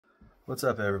What's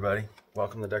up, everybody?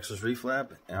 Welcome to Dexter's Reef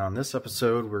Lab. And on this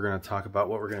episode, we're going to talk about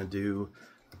what we're going to do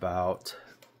about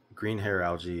green hair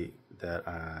algae that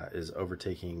is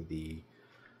overtaking the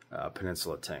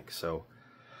peninsula tank. So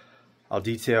I'll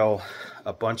detail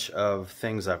a bunch of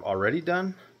things I've already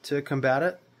done to combat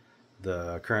it,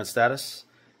 the current status,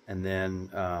 and then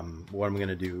what I'm going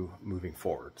to do moving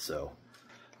forward. So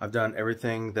I've done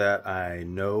everything that I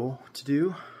know to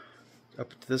do up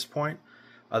to this point,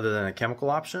 other than a chemical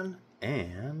option,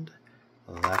 and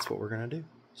that's what we're going to do.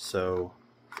 So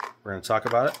we're going to talk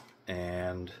about it,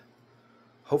 and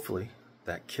hopefully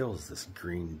that kills this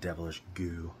green devilish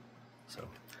goo. So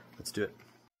let's do it.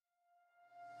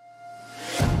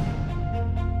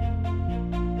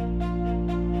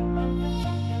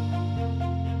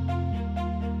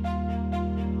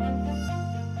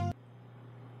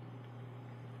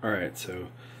 Alright, so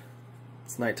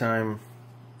it's nighttime,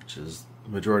 which is the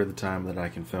majority of the time that I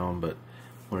can film, but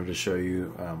wanted to show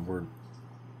you we're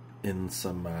in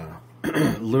some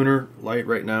lunar light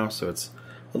right now, so it's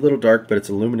a little dark, but it's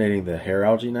illuminating the hair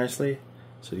algae nicely,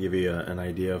 so to give you an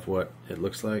idea of what it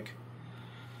looks like.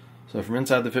 So from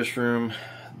inside the fish room,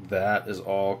 that is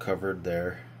all covered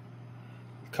there.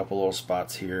 A couple little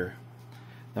spots here.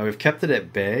 Now we've kept it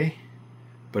at bay,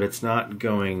 but it's not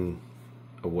going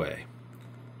away.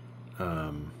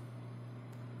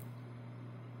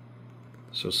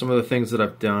 So some of the things that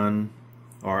I've done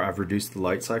are I've reduced the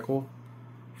light cycle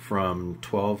from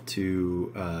 12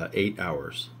 to 8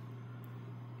 hours.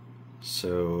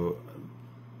 So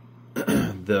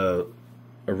the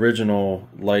original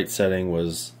light setting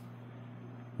was,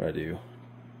 what did I do,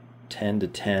 10 to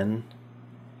 10,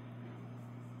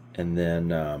 and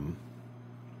then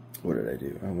what did I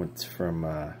do? I went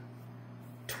from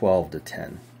 12 to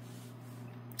 10.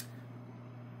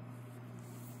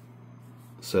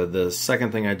 So the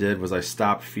second thing I did was I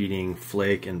stopped feeding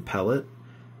flake and pellet.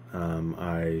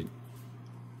 I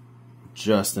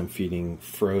just am feeding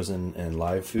frozen and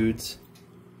live foods.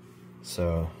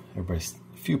 So a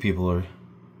few people are,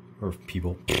 or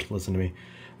people, listen to me,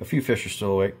 a few fish are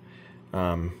still awake.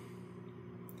 So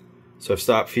I've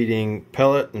stopped feeding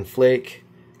pellet and flake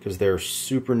because they're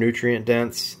super nutrient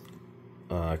dense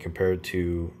compared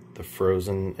to the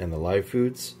frozen and the live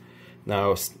foods.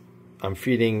 Now I'm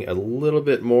feeding a little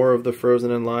bit more of the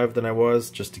frozen and live than I was,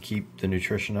 just to keep the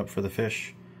nutrition up for the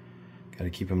fish. Got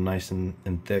to keep them nice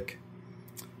and thick.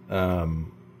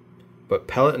 But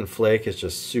pellet and flake is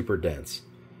just super dense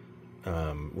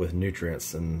with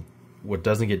nutrients, and what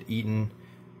doesn't get eaten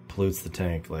pollutes the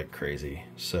tank like crazy.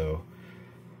 So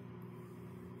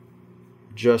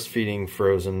just feeding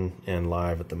frozen and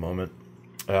live at the moment.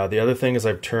 The other thing is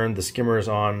I've turned the skimmers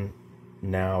on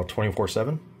now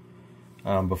 24/7.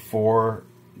 Before,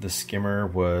 the skimmer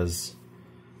was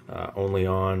only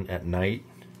on at night,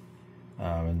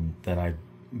 and then I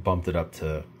bumped it up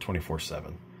to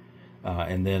 24/7.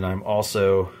 And then I'm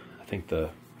also, I think the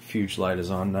fuge light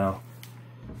is on now.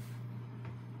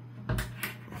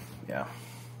 Yeah.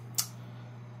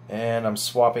 And I'm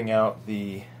swapping out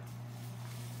the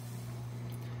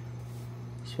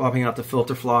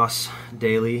filter floss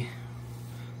daily.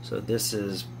 So this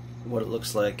is what it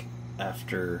looks like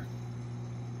after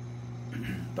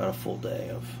about a full day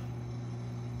of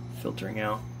filtering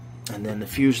out. And then the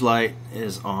fuge light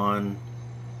is on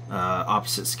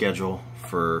opposite schedule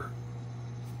for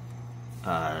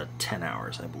 10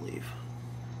 hours, I believe.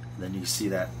 And then you see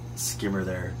that skimmer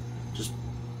there just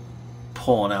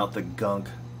pulling out the gunk.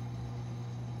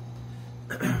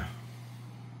 And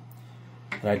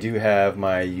I do have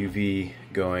my UV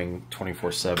going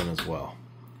 24/7 as well.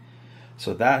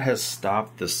 So that has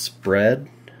stopped the spread,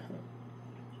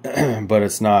 but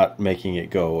it's not making it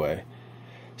go away.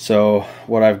 So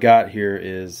what I've got here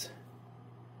is,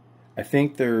 I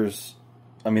think there's,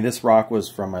 this rock was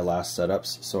from my last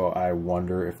setups, so I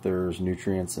wonder if there's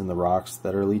nutrients in the rocks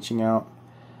that are leaching out.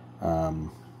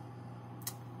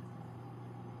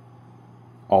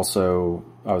 Also,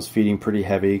 I was feeding pretty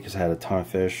heavy because I had a ton of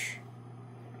fish.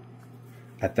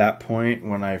 At that point,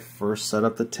 when I first set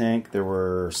up the tank, there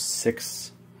were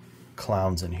 6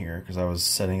 clowns in here because I was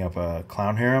setting up a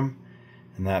clown harem,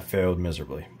 and that failed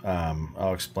miserably.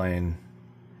 I'll explain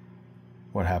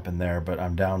what happened there, but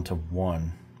I'm down to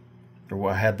 1.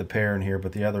 I had the pair in here,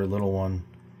 but the other little one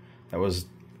that was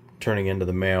turning into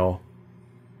the male,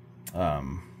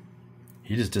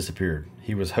 he just disappeared.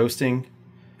 He was hosting.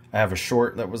 I have a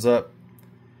short that was up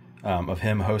of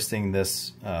him hosting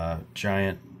this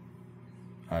giant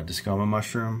discoma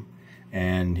mushroom,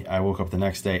 and I woke up the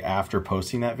next day after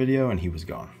posting that video and he was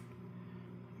gone.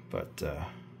 But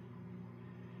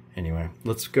anyway,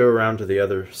 let's go around to the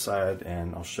other side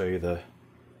and I'll show you the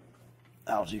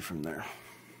algae from there.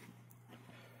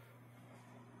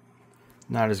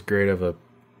 Not as great of a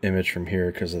image from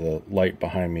here because of the light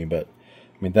behind me, but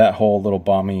I mean that whole little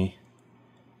bommy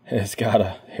has got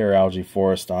a hair algae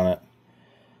forest on it,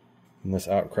 and this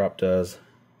outcrop does.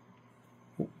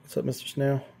 Ooh, what's up, Mr.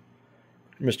 Snail?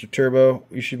 Mr. Turbo,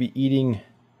 you should be eating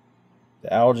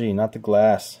the algae, not the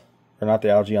glass, or not the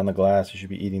algae on the glass. You should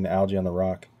be eating the algae on the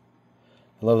rock.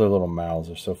 I love their little mouths;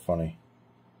 they're so funny.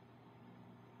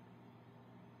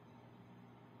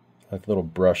 Like little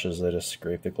brushes that just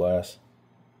scrape the glass.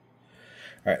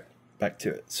 All right, back to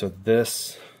it. So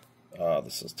this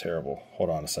is terrible.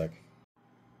 Hold on a sec.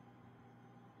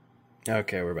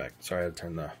 Okay, we're back. Sorry, I had to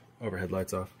turn the overhead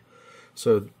lights off.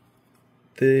 So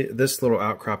this little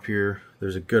outcrop here,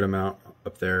 there's a good amount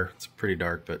up there. It's pretty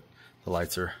dark, but the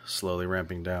lights are slowly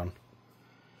ramping down.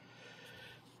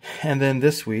 And then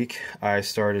this week, I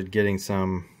started getting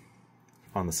some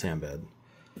on the sand bed.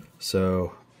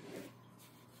 So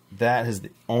that is the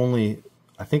only...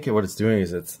 I think what it's doing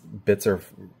is its bits are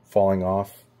falling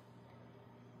off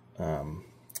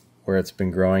where it's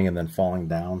been growing and then falling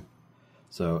down.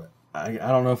 So I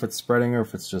don't know if it's spreading or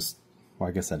if it's just, well,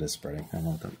 I guess that is spreading. I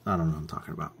don't know what I'm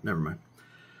talking about. Never mind.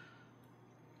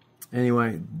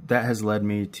 Anyway, that has led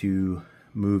me to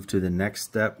move to the next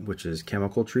step, which is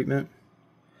chemical treatment.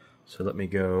 So let me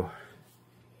go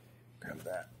grab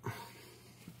that.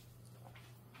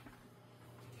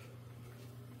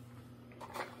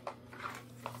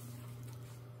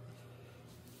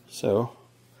 So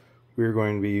we're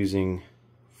going to be using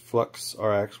Flux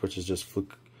Rx, which is just I'm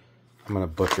going to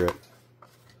butcher it.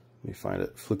 Let me find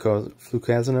it.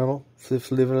 Fluconazole.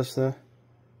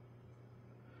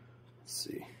 Let's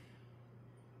see.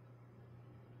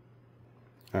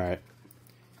 All right.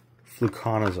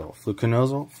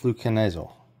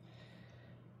 Fluconazole.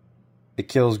 It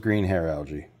kills green hair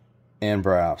algae and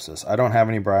bryopsis. I don't have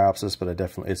any bryopsis, but I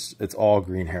definitely it's all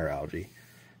green hair algae.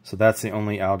 So that's the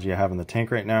only algae I have in the tank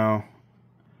right now.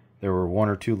 There were 1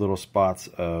 or 2 little spots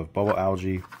of bubble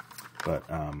algae, but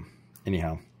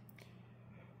anyhow,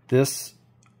 this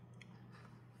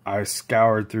I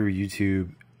scoured through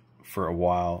YouTube for a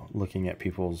while looking at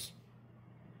people's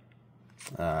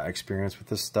experience with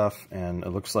this stuff, and it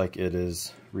looks like it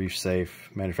is reef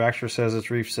safe. Manufacturer says it's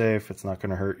reef safe. It's not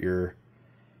going to hurt your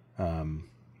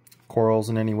corals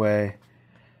in any way.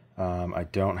 I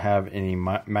don't have any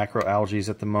macroalgae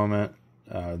at the moment.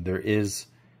 There is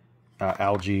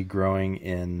algae growing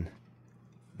in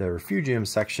the refugium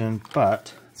section,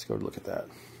 but let's go look at that.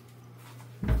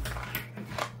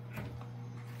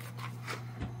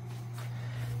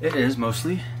 It is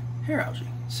mostly hair algae.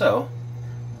 So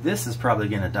this is probably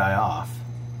going to die off.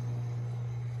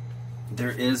 There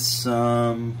is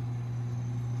some...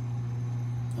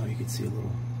 Oh, you can see a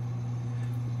little...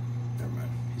 Never mind,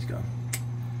 he's gone.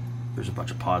 There's a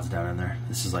bunch of pods down in there.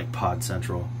 This is like pod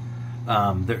central.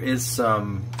 There is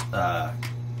some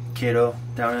chaeto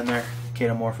down in there,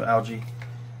 chaetomorph algae.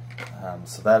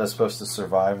 So that is supposed to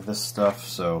survive this stuff.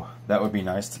 So that would be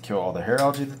nice to kill all the hair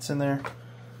algae that's in there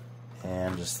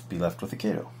and just be left with the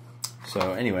chaeto.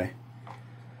 So anyway,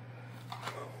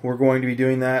 we're going to be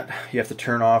doing that. You have to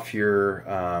turn off your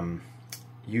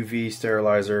UV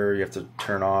sterilizer. You have to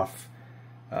turn off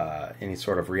any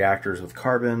sort of reactors with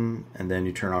carbon, and then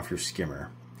you turn off your skimmer.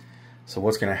 So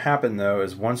what's going to happen though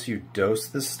is once you dose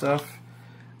this stuff,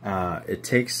 it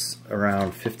takes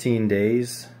around 15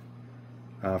 days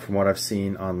from what I've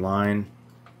seen online,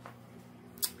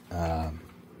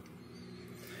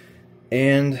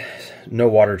 and no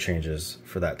water changes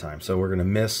for that time. So we're going to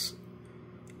miss,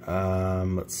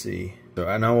 let's see, so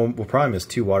I know we'll probably miss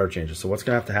 2 water changes. So what's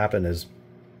going to have to happen is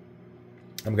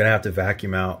I'm going to have to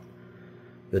vacuum out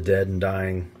the dead and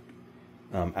dying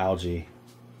algae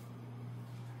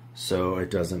so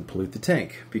it doesn't pollute the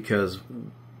tank, because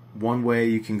one way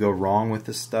you can go wrong with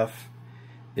this stuff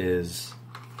is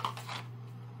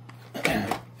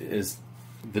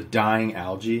the dying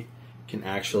algae can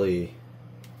actually...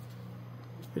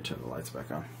 Let me turn the lights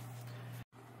back on.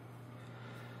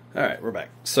 Alright, we're back.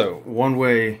 So one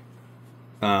way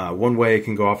it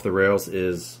can go off the rails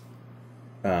is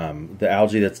the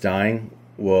algae that's dying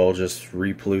will just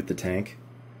re-pollute the tank,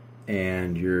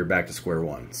 and you're back to square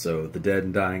one. So the dead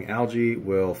and dying algae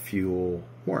will fuel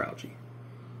more algae.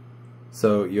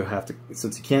 So you'll have to,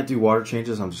 since you can't do water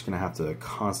changes, I'm just going to have to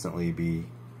constantly be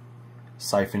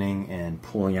siphoning and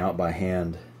pulling out by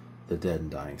hand the dead and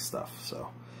dying stuff. So,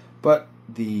 but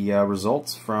the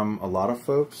results from a lot of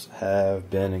folks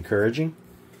have been encouraging,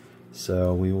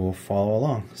 so we will follow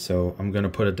along. So I'm going to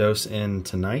put a dose in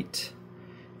tonight.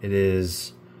 It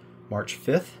is March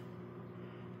 5th,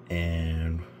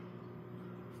 and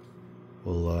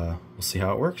we'll see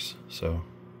how it works. So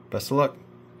best of luck.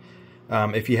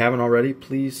 If you haven't already,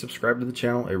 please subscribe to the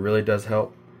channel. It really does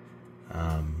help.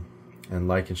 And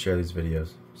like and share these videos.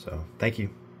 So thank you.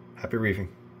 Happy reefing.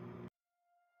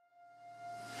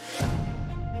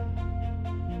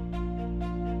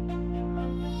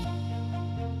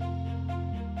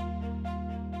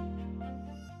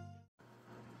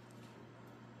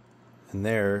 And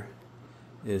there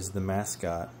is the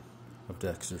mascot of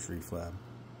Dexter's Reef Lab.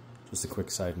 Just a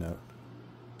quick side note.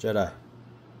 Jedi.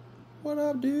 What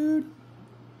up, dude?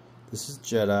 This is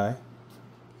Jedi.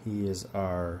 He is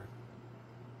our...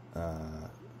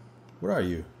 what are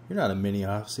you? You're not a mini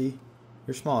Aussie.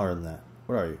 You're smaller than that.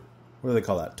 What are you? What do they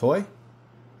call that? Toy?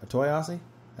 A toy Aussie?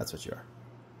 That's what you are.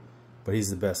 But he's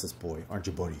the bestest boy. Aren't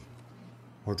you, buddy?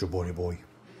 Aren't you, buddy boy?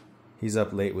 He's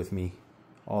up late with me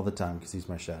all the time because he's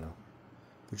my shadow.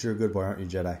 But you're a good boy, aren't you,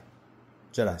 Jedi?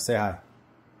 Jedi, say hi.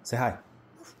 Say hi.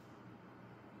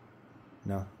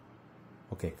 No?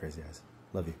 Okay, crazy eyes.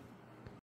 Love you.